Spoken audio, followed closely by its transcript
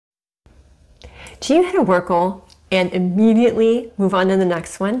Do you hit a work goal and immediately move on to the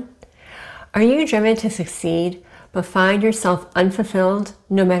next one? Are you driven to succeed but find yourself unfulfilled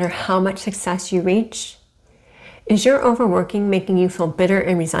no matter how much success you reach? Is your overworking making you feel bitter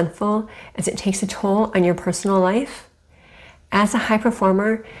and resentful as it takes a toll on your personal life? As a high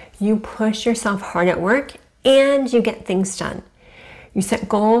performer, you push yourself hard at work and you get things done. You set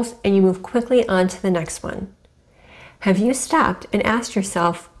goals and you move quickly on to the next one. Have you stopped and asked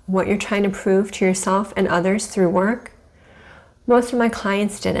yourself what you're trying to prove to yourself and others through work? Most of my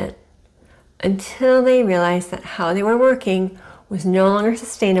clients didn't, until they realized that how they were working was no longer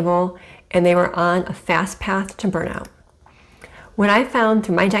sustainable and they were on a fast path to burnout. What I found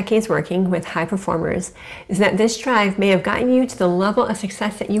through my decades working with high performers is that this drive may have gotten you to the level of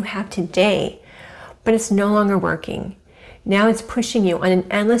success that you have today, but it's no longer working. Now it's pushing you on an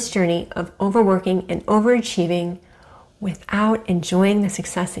endless journey of overworking and overachieving without enjoying the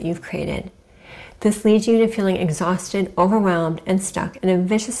success that you've created. This leads you to feeling exhausted, overwhelmed, and stuck in a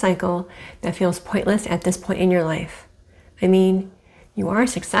vicious cycle that feels pointless at this point in your life. I mean, you are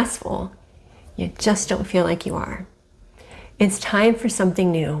successful, you just don't feel like you are. It's time for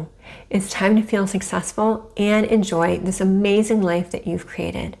something new. It's time to feel successful and enjoy this amazing life that you've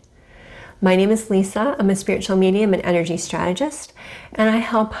created. My name is Lisa. I'm a spiritual medium and energy strategist, and I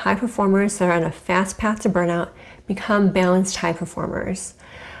help high performers that are on a fast path to burnout become balanced high performers.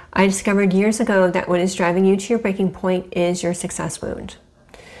 I discovered years ago that what is driving you to your breaking point is your success wound.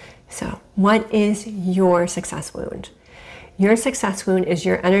 So, what is your success wound? Your success wound is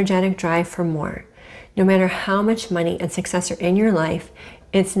your energetic drive for more. No matter how much money and success are in your life,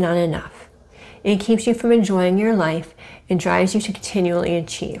 it's not enough. It keeps you from enjoying your life and drives you to continually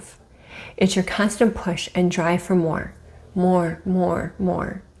achieve. It's your constant push and drive for more, more, more,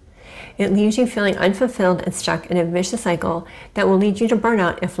 more. It leaves you feeling unfulfilled and stuck in a vicious cycle that will lead you to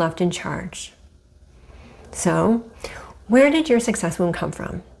burnout if left in charge. So, where did your success wound come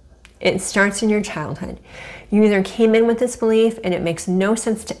from? It starts in your childhood. You either came in with this belief and it makes no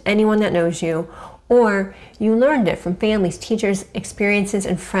sense to anyone that knows you, or you learned it from families, teachers, experiences,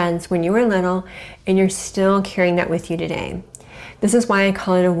 and friends when you were little, and you're still carrying that with you today. This is why I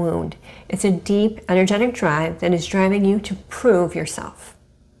call it a wound. It's a deep, energetic drive that is driving you to prove yourself.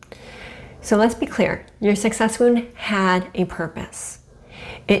 So let's be clear, your success wound had a purpose.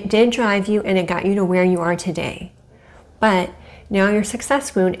 It did drive you and it got you to where you are today. But now your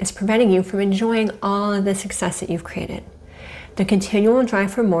success wound is preventing you from enjoying all of the success that you've created. The continual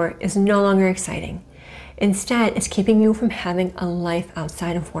drive for more is no longer exciting. Instead, it's keeping you from having a life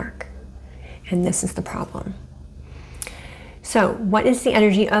outside of work. And this is the problem. So, what is the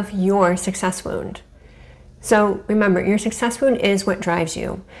energy of your success wound? So remember, your success wound is what drives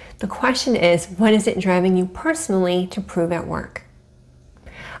you. The question is, what is it driving you personally to prove at work?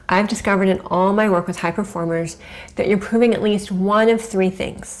 I've discovered in all my work with high performers that you're proving at least one of three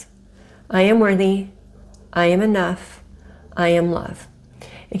things. I am worthy, I am enough, I am love.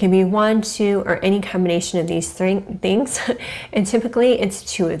 It can be one, two, or any combination of these three things, and typically it's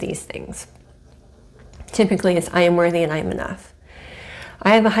two of these things. Typically it's I am worthy and I am enough.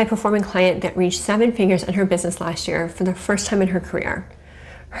 I have a high-performing client that reached 7 figures in her business last year for the first time in her career.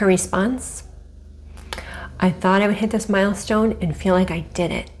 Her response? I thought I would hit this milestone and feel like I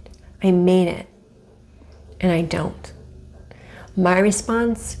did it. I made it. And I don't. My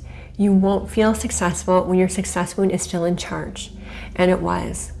response? You won't feel successful when your success wound is still in charge. And it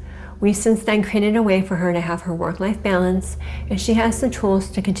was. We've since then created a way for her to have her work-life balance, and she has the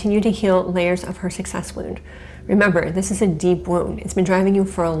tools to continue to heal layers of her success wound. Remember, this is a deep wound. It's been driving you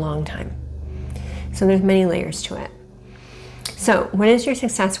for a long time. So there's many layers to it. So what is your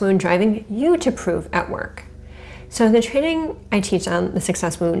success wound driving you to prove at work? So the training I teach on the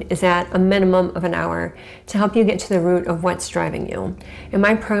success wound is at a minimum of an hour to help you get to the root of what's driving you. In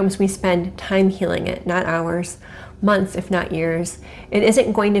my programs, we spend time healing it, not hours, months, if not years. It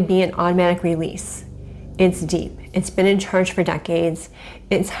isn't going to be an automatic release. It's deep. It's been in charge for decades.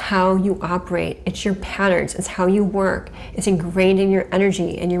 It's how you operate. It's your patterns. It's how you work. It's ingrained in your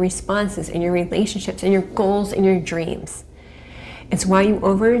energy and your responses and your relationships and your goals and your dreams. It's why you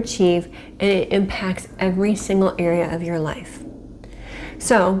overachieve, and it impacts every single area of your life.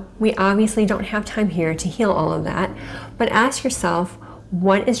 So we obviously don't have time here to heal all of that, but ask yourself,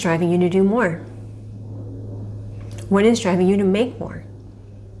 what is driving you to do more? What is driving you to make more?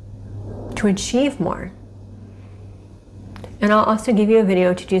 To achieve more? And I'll also give you a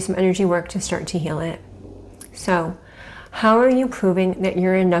video to do some energy work to start to heal it. So, how are you proving that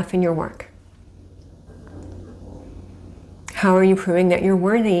you're enough in your work? How are you proving that you're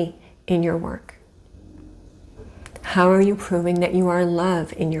worthy in your work? How are you proving that you are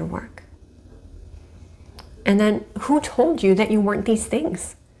love in your work? And then who told you that you weren't these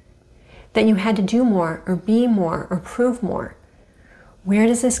things? That you had to do more or be more or prove more? Where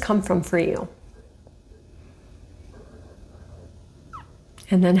does this come from for you?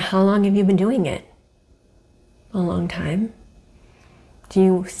 And then how long have you been doing it? A long time. Do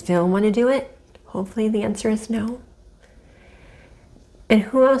you still want to do it? Hopefully the answer is no. And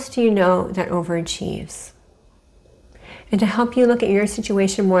who else do you know that overachieves? And to help you look at your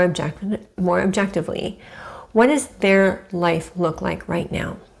situation more objectively, what does their life look like right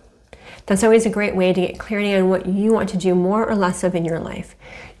now? That's always a great way to get clarity on what you want to do more or less of in your life.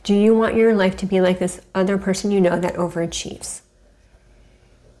 Do you want your life to be like this other person you know that overachieves?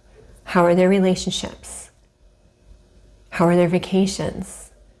 How are their relationships? How are their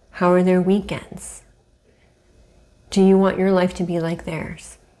vacations? How are their weekends? Do you want your life to be like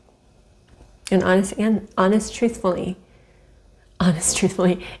theirs? And honest truthfully,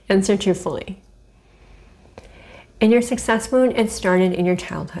 answer truthfully. In your success wound, it started in your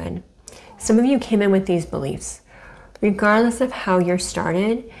childhood. Some of you came in with these beliefs. Regardless of how you're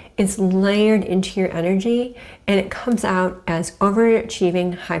started, it's layered into your energy and it comes out as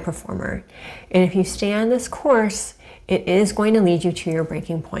overachieving high performer. And if you stay on this course, it is going to lead you to your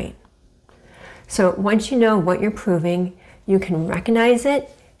breaking point. So once you know what you're proving, you can recognize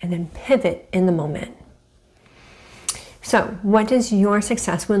it and then pivot in the moment. So what does your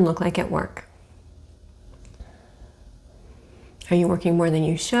success wound look like at work? Are you working more than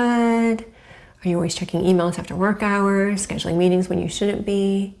you should? Are you always checking emails after work hours, scheduling meetings when you shouldn't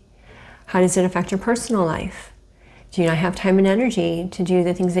be? How does it affect your personal life? Do you not have time and energy to do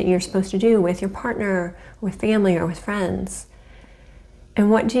the things that you're supposed to do with your partner, with family, or with friends?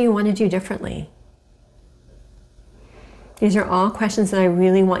 And what do you want to do differently? These are all questions that I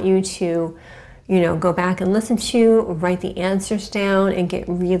really want you to, go back and listen to, write the answers down, and get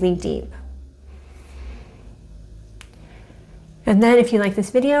really deep. And then if you like this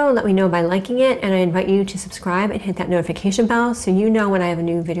video, let me know by liking it, and I invite you to subscribe and hit that notification bell so you know when I have a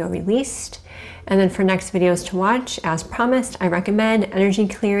new video released. And then for next videos to watch, as promised, I recommend Energy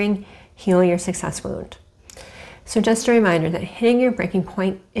Clearing, Heal Your Success Wound. So just a reminder that hitting your breaking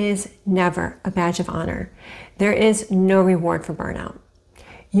point is never a badge of honor. There is no reward for burnout.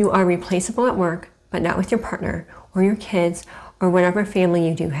 You are replaceable at work, but not with your partner or your kids or whatever family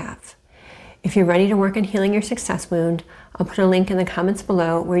you do have. If you're ready to work on healing your success wound, I'll put a link in the comments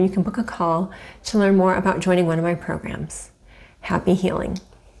below where you can book a call to learn more about joining one of my programs. Happy healing.